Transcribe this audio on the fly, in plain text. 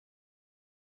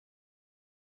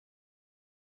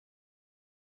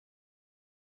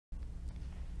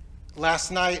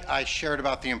Last night, I shared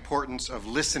about the importance of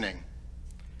listening.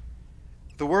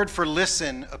 The word for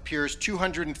listen appears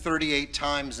 238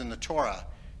 times in the Torah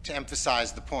to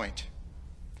emphasize the point.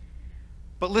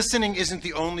 But listening isn't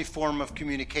the only form of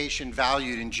communication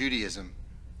valued in Judaism.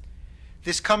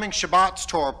 This coming Shabbat's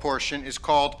Torah portion is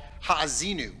called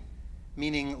Ha'azinu,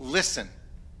 meaning listen,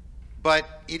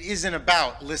 but it isn't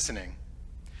about listening.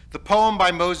 The poem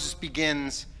by Moses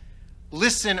begins,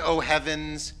 "Listen, O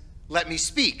heavens, let me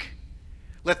speak.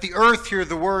 Let the earth hear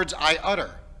the words I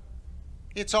utter."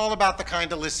 It's all about the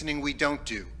kind of listening we don't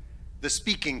do, the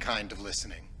speaking kind of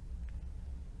listening.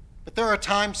 But there are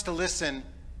times to listen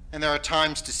and there are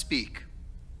times to speak.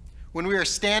 When we are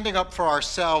standing up for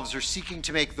ourselves or seeking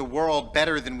to make the world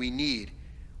better than we need,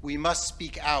 we must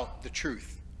speak out the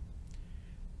truth.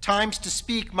 Times to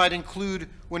speak might include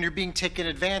when you're being taken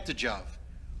advantage of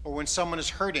or when someone is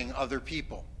hurting other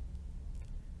people.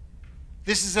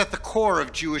 This is at the core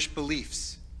of Jewish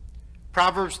beliefs.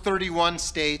 Proverbs 31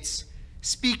 states,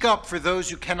 "Speak up for those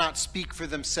who cannot speak for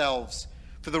themselves,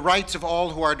 for the rights of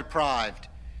all who are deprived.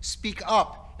 Speak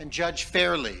up and judge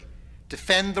fairly.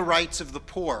 Defend the rights of the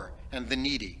poor and the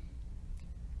needy."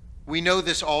 We know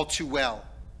this all too well,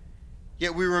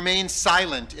 yet we remain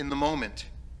silent in the moment.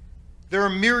 There are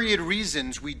myriad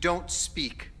reasons we don't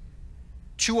speak.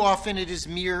 Too often it is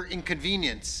mere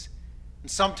inconvenience, and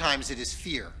sometimes it is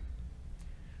fear.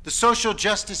 The social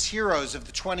justice heroes of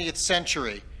the 20th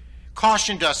century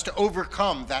cautioned us to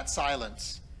overcome that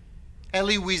silence.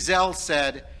 Elie Wiesel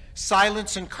said,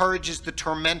 "Silence encourages the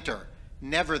tormentor,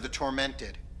 never the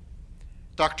tormented."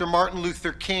 Dr. Martin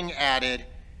Luther King added,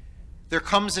 "There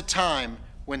comes a time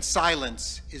when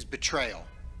silence is betrayal."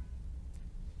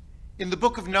 In the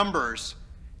book of Numbers,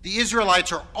 the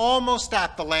Israelites are almost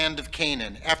at the land of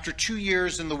Canaan after 2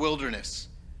 years in the wilderness.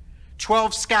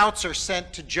 12 scouts are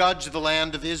sent to judge the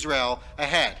land of Israel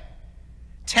ahead.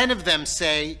 10 of them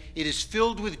say it is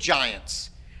filled with giants,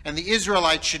 and the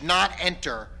Israelites should not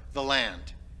enter the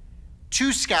land.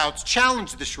 2 scouts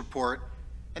challenged this report,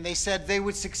 and they said they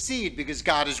would succeed because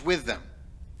God is with them.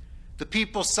 The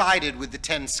people sided with the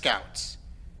 10 scouts.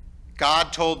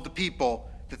 God told the people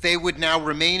that they would now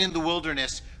remain in the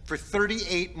wilderness for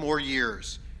 38 more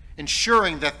years,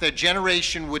 ensuring that their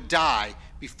generation would die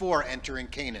before entering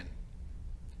Canaan.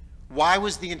 Why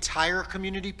was the entire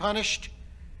community punished?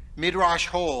 Midrash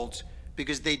holds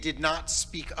because they did not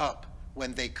speak up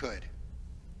when they could.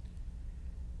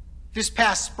 This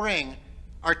past spring,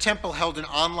 our temple held an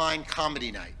online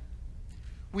comedy night.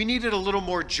 We needed a little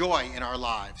more joy in our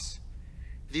lives.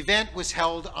 The event was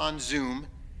held on Zoom,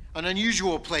 an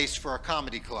unusual place for a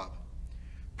comedy club.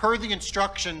 Per the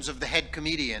instructions of the head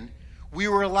comedian, we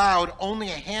were allowed only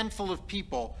a handful of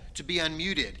people to be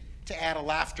unmuted to add a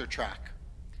laughter track.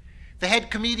 The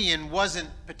head comedian wasn't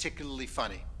particularly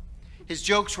funny. His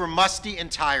jokes were musty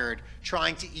and tired,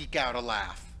 trying to eke out a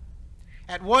laugh.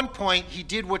 At one point, he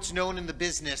did what's known in the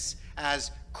business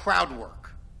as crowd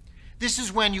work. This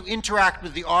is when you interact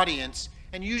with the audience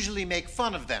and usually make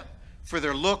fun of them for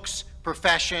their looks,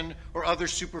 profession, or other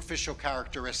superficial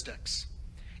characteristics.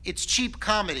 It's cheap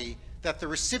comedy that the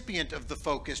recipient of the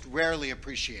focus rarely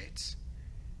appreciates.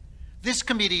 This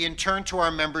comedian turned to our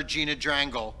member Gina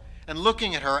Drangle and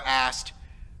looking at her asked,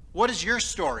 "What is your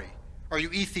story? Are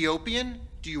you Ethiopian?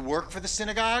 Do you work for the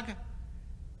synagogue?"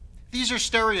 These are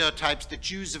stereotypes that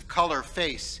Jews of color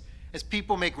face as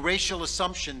people make racial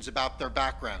assumptions about their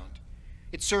background.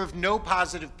 It served no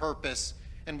positive purpose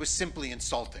and was simply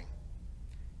insulting.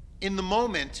 In the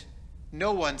moment,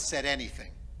 no one said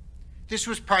anything. This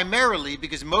was primarily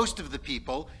because most of the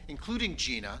people, including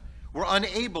Gina, were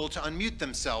unable to unmute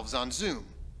themselves on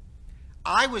Zoom.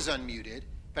 I was unmuted,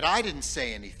 but I didn't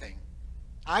say anything.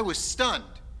 I was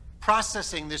stunned,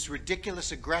 processing this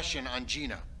ridiculous aggression on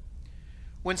Gina.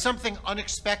 When something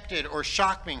unexpected or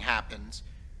shocking happens,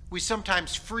 we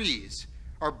sometimes freeze,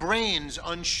 our brains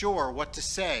unsure what to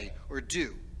say or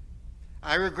do.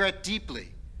 I regret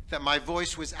deeply that my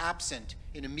voice was absent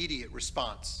in immediate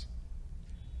response.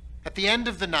 At the end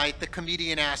of the night, the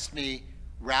comedian asked me,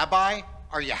 "Rabbi,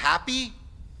 are you happy?"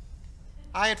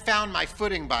 I had found my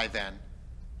footing by then.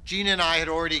 Gina and I had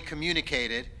already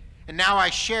communicated, and now I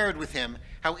shared with him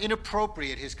how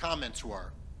inappropriate his comments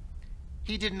were.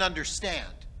 He didn't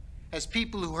understand, as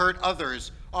people who hurt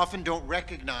others often don't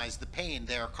recognize the pain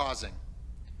they are causing.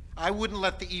 I wouldn't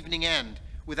let the evening end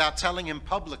without telling him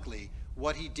publicly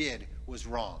what he did was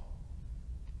wrong.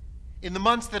 In the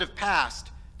months that have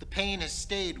passed, the pain has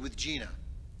stayed with Gina.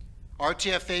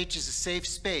 RTFH is a safe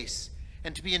space,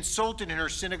 and to be insulted in her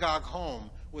synagogue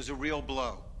home was a real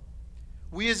blow.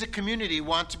 We as a community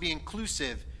want to be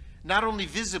inclusive, not only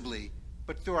visibly,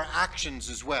 but through our actions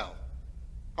as well.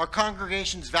 Our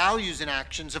congregation's values and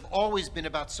actions have always been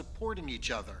about supporting each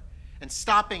other and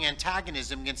stopping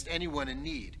antagonism against anyone in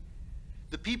need.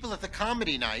 The people at the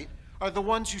comedy night are the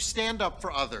ones who stand up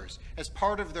for others as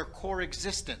part of their core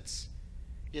existence.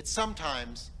 Yet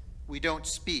sometimes we don't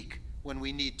speak when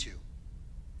we need to.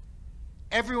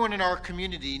 Everyone in our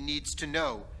community needs to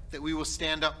know that we will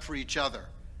stand up for each other,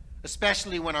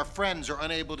 especially when our friends are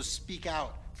unable to speak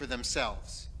out for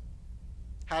themselves.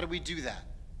 How do we do that?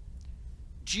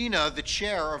 Gina, the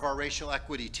chair of our racial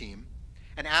equity team,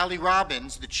 and Allie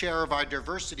Robbins, the chair of our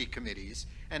diversity committees,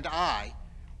 and I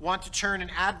want to turn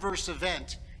an adverse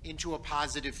event into a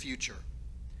positive future.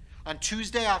 On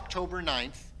Tuesday, October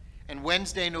 9th, and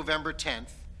Wednesday, November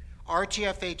 10th,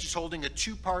 RTFH is holding a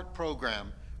two-part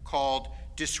program called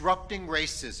Disrupting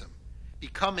Racism,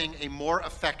 Becoming a More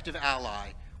Effective Ally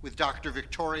with Dr.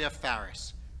 Victoria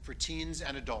Farris for teens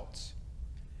and adults.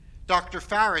 Dr.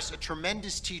 Farris, a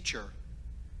tremendous teacher,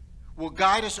 will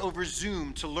guide us over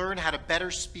Zoom to learn how to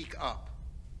better speak up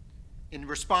in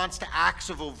response to acts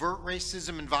of overt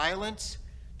racism and violence,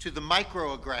 to the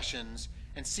microaggressions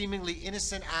and seemingly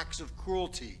innocent acts of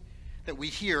cruelty that we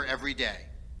hear every day.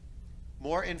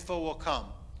 More info will come.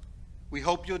 We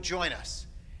hope you'll join us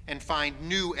and find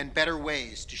new and better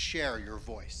ways to share your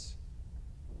voice.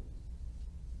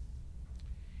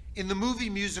 In the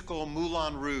movie musical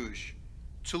Moulin Rouge,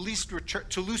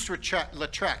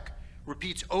 Toulouse-Lautrec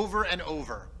repeats over and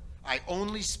over, "I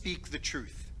only speak the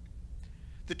truth."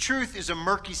 The truth is a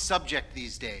murky subject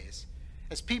these days,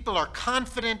 as people are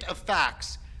confident of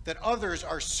facts that others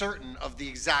are certain of the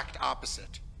exact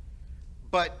opposite.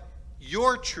 But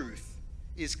your truth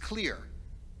is clear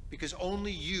because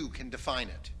only you can define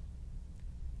it.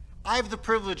 I have the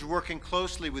privilege of working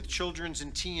closely with children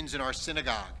and teens in our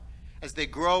synagogue as they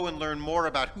grow and learn more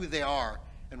about who they are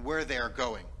and where they are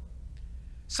going.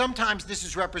 Sometimes this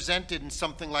is represented in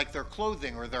something like their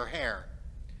clothing or their hair.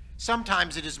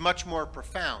 Sometimes it is much more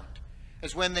profound,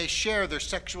 as when they share their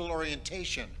sexual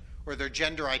orientation or their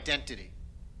gender identity.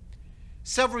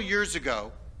 Several years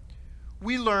ago,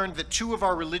 we learned that two of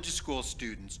our religious school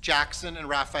students, Jackson and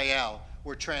Raphael,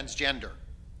 were transgender.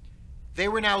 They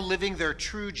were now living their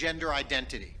true gender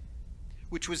identity,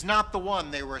 which was not the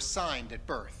one they were assigned at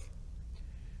birth.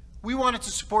 We wanted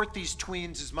to support these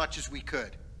tweens as much as we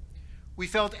could. We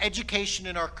felt education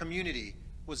in our community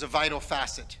was a vital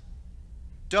facet.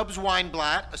 Dubs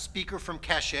Weinblatt, a speaker from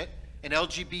Keshet, an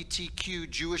LGBTQ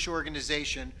Jewish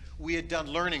organization we had done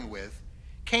learning with,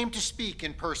 came to speak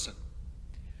in person.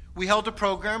 We held a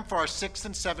program for our 6th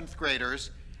and 7th graders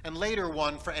and later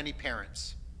one for any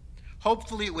parents.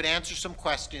 Hopefully it would answer some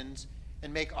questions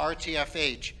and make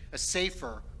RTFH a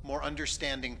safer, more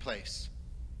understanding place.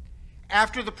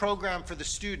 After the program for the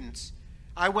students,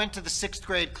 I went to the 6th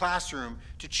grade classroom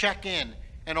to check in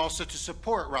and also to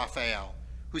support Raphael,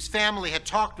 whose family had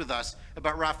talked with us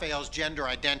about Raphael's gender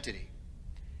identity.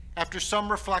 After some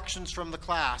reflections from the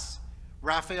class,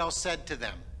 Raphael said to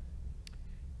them,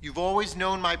 "You've always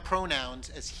known my pronouns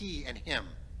as he and him.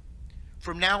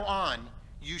 From now on,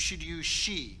 you should use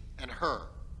she and her."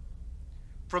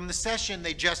 From the session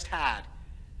they just had,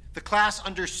 the class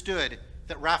understood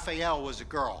that Raphael was a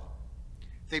girl.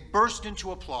 They burst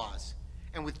into applause,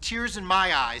 and with tears in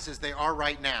my eyes, as they are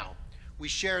right now, we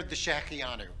shared the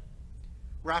Shechianu.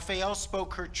 Raphael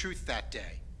spoke her truth that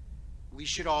day. We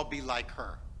should all be like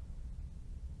her.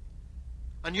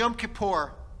 On Yom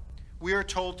Kippur, we are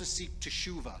told to seek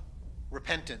teshuvah,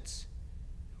 repentance.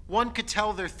 One could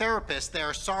tell their therapist they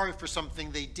are sorry for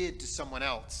something they did to someone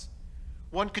else.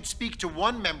 One could speak to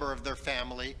one member of their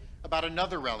family about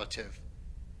another relative,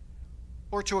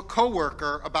 or to a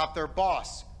coworker about their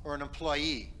boss or an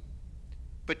employee.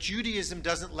 But Judaism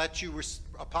doesn't let you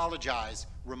apologize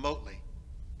remotely.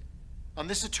 On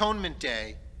this Atonement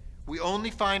Day, we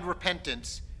only find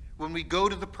repentance when we go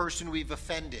to the person we've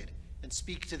offended and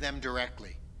speak to them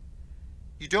directly.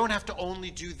 You don't have to only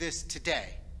do this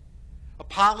today.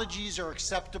 Apologies are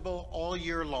acceptable all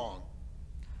year long.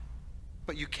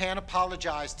 But you can't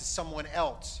apologize to someone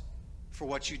else for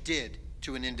what you did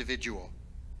to an individual.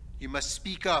 You must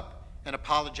speak up and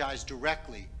apologize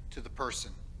directly to the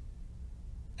person.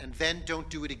 And then don't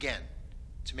do it again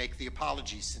to make the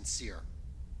apology sincere.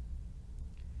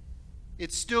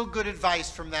 It's still good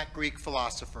advice from that Greek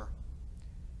philosopher.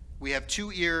 We have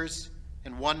 2 ears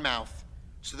and 1 mouth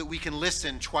so that we can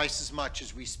listen twice as much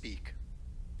as we speak.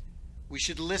 We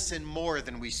should listen more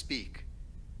than we speak,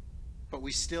 but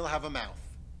we still have a mouth.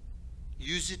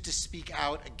 Use it to speak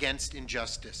out against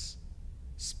injustice.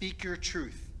 Speak your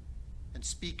truth and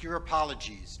speak your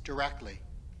apologies directly.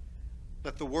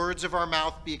 Let the words of our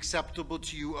mouth be acceptable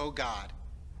to you, O God,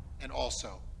 and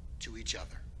also to each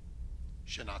other.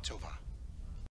 Shana Tova.